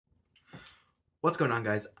What's going on,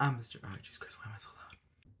 guys? I'm Mr. Oh, Jesus Christ, why am I so loud?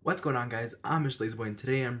 What's going on, guys? I'm Mr. Lazyboy, and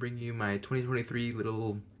today I'm bringing you my 2023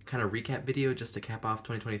 little kind of recap video just to cap off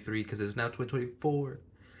 2023 because it's now 2024,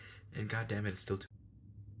 and god damn it, it's still too.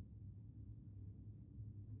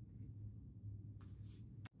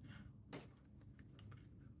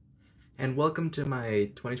 And welcome to my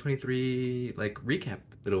 2023 like recap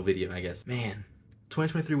little video, I guess. Man,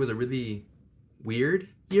 2023 was a really weird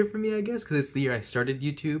year for me, I guess, because it's the year I started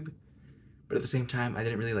YouTube. But at the same time, I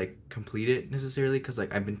didn't really like complete it necessarily because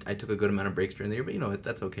like I took a good amount of breaks during the year, but you know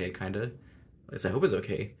that's okay, kind of. At least I hope it's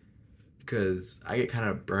okay because I get kind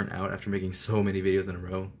of burnt out after making so many videos in a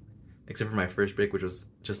row, except for my first break, which was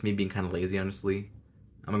just me being kind of lazy, honestly.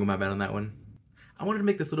 I'm gonna go my bad on that one. I wanted to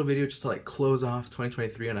make this little video just to like close off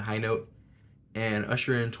 2023 on a high note and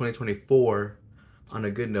usher in 2024 on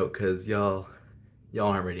a good note because y'all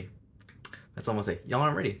aren't ready. That's all I'm gonna say. Y'all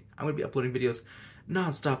aren't ready. I'm gonna be uploading videos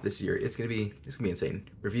non-stop this year. It's gonna be insane.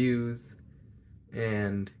 Reviews,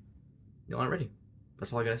 and y'all aren't ready.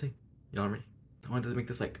 That's all I gotta say. Y'all aren't ready. I wanted to make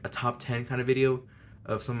this like a top 10 kind of video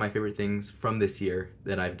of some of my favorite things from this year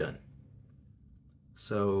that I've done.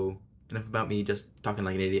 So enough about me just talking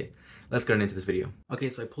like an idiot. Let's get into this video. Okay,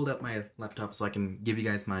 so I pulled out my laptop so I can give you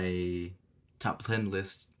guys my top 10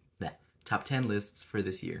 lists. Top 10 lists for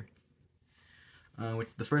this year.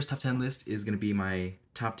 The first top 10 list is going to be my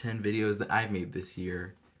top 10 videos that I've made this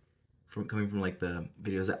year, coming from like the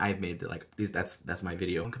videos that I've made that like that's my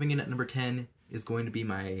video. Coming in at number 10 is going to be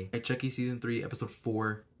my Chucky season 3 episode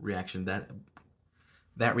 4 reaction.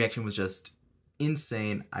 That reaction was just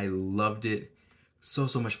insane. I loved it. So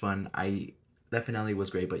much fun. That finale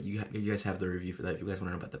was great, but you guys have the review for that if you guys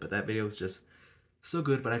want to know about that. But that video was just so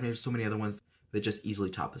good, but I've made so many other ones that just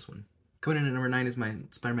easily top this one. Coming in at number 9 is my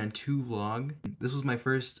Spider-Man 2 vlog. This was my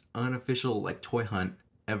first unofficial like toy hunt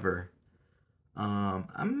ever.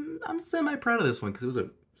 I'm semi-proud of this one because it was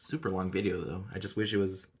a super long video though. I just wish it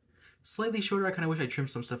was slightly shorter. I kind of wish I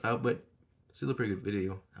trimmed some stuff out, but still a pretty good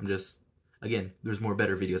video. Again, there's more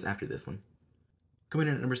better videos after this one. Coming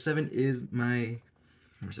in at number 7 is my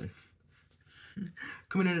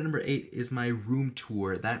Coming in at number 8 is my room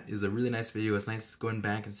tour. That is a really nice video. It's nice going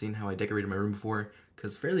back and seeing how I decorated my room before,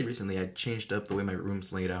 because fairly recently I changed up the way my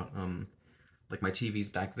room's laid out. Like my TV's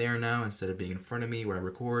back there now instead of being in front of me where I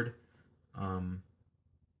record.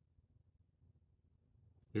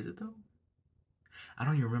 Is it though? I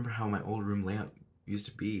don't even remember how my old room layout used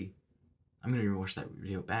to be. I'm gonna rewatch that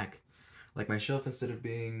video back. Like my shelf, instead of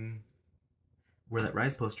being where that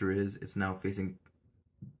Rise poster is, it's now facing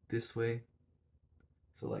this way.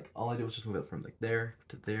 So like all I did was just move it from like there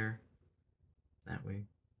to there, that way.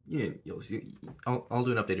 Yeah, you'll see. I'll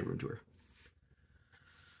do an updated room tour.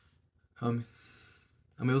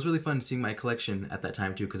 It was really fun seeing my collection at that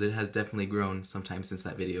time too, because it has definitely grown sometime since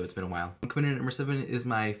that video. It's been a while. Coming in at number 7 is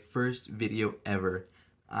my first video ever.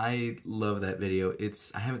 I love that video.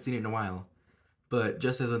 I haven't seen it in a while, but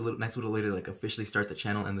just as a nice little way to like officially start the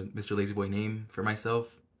channel and the Mr. Lazyboy name for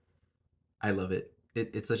myself, I love it.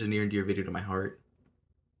 It's such a near and dear video to my heart.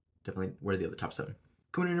 Definitely worthy of the top 7.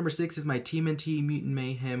 Coming in at number 6 is my TMNT Mutant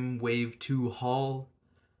Mayhem Wave 2 haul.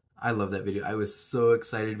 I love that video. I was so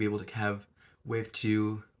excited to be able to have Wave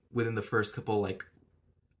 2 within the first couple like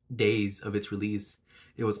days of its release.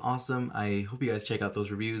 It was awesome. I hope you guys check out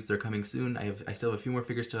those reviews. They're coming soon. I still have a few more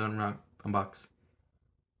figures to unbox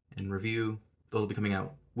and review. Those will be coming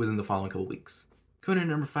out within the following couple weeks. Coming in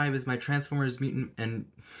at number 5 is my Transformers Mutant and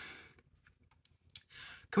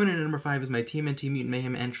Coming in at number 5 is my TMNT Mutant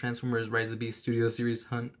Mayhem and Transformers Rise of the Beast Studio Series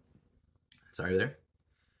hunt. Sorry there.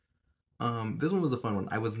 This one was a fun one.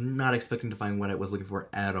 I was not expecting to find what I was looking for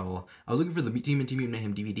at all. I was looking for the TMNT Mutant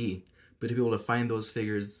Mayhem DVD, but to be able to find those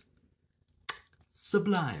figures,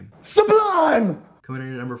 sublime. Sublime! Coming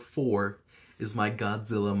in at number 4 is my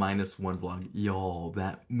Godzilla -1 vlog. Y'all,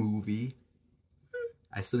 that movie.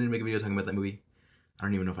 I still need to make a video talking about that movie. I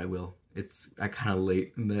don't even know if I will. It's kind of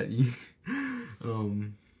late in that year.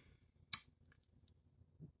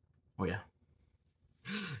 Oh yeah.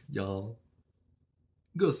 Y'all,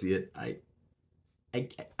 go see it. I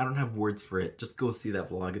don't have words for it. Just go see that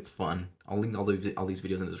vlog. It's fun. I'll link all these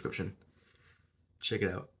videos in the description. Check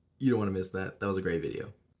it out. You don't want to miss that. That was a great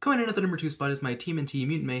video. Coming in at the number 2 spot is my TMNT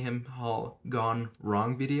Mutant Mayhem haul gone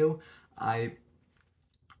wrong video. I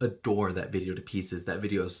adore that video to pieces. That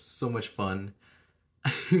video is so much fun.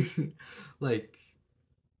 Like,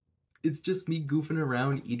 it's just me goofing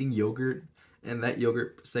around eating yogurt, and that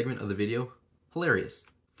yogurt segment of the video, hilarious.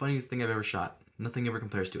 Funniest thing I've ever shot. Nothing ever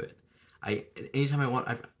compares to it. Anytime I want,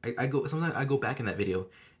 sometimes I go back in that video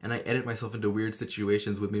and I edit myself into weird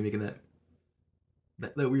situations with me making that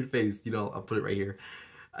weird face, you know, I'll put it right here.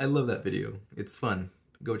 I love that video. It's fun.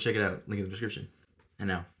 Go check it out. Link in the description. And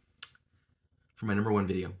now, for my #1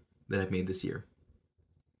 video that I've made this year.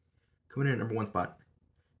 Coming in at #1 spot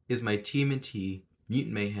is my TMNT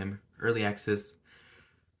Mutant Mayhem Early Access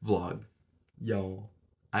vlog. Y'all,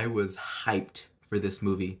 I was hyped for this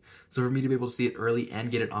movie. So for me to be able to see it early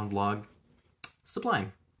and get it on vlog,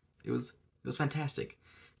 sublime. It was fantastic.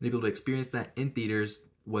 And to be able to experience that in theaters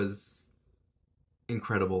was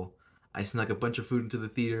incredible. I snuck a bunch of food into the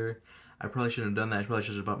theater. I probably shouldn't have done that. I probably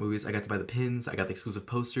should have bought movies. I got to buy the pins. I got the exclusive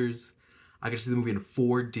posters. I got to see the movie in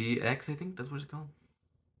 4DX, I think that's what it's called.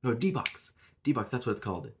 No, D-Box. D-Box, that's what it's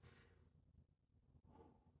called.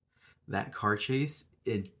 That car chase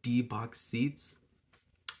in D-Box seats.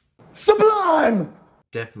 Sublime!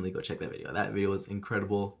 Definitely go check that video. That video was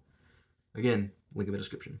incredible. Again, link in the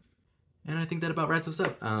description. And I think that about wraps us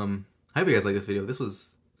up. I hope you guys like this video. It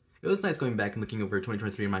was nice going back and looking over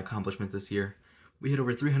 2023 and my accomplishments this year. We hit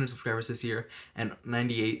over 300 subscribers this year and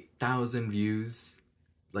 98,000 views,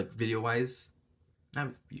 like video-wise.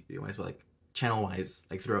 Not video-wise, but like channel-wise.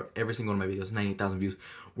 Like throughout every single one of my videos, 98,000 views.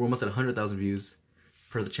 We're almost at 100,000 views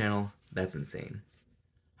per the channel. That's insane.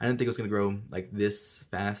 I didn't think it was gonna grow like this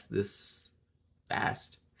fast, I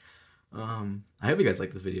hope you guys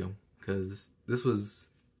like this video, because this was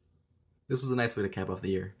a nice way to cap off the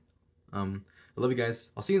year. I love you guys.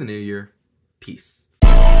 I'll see you in the new year. Peace.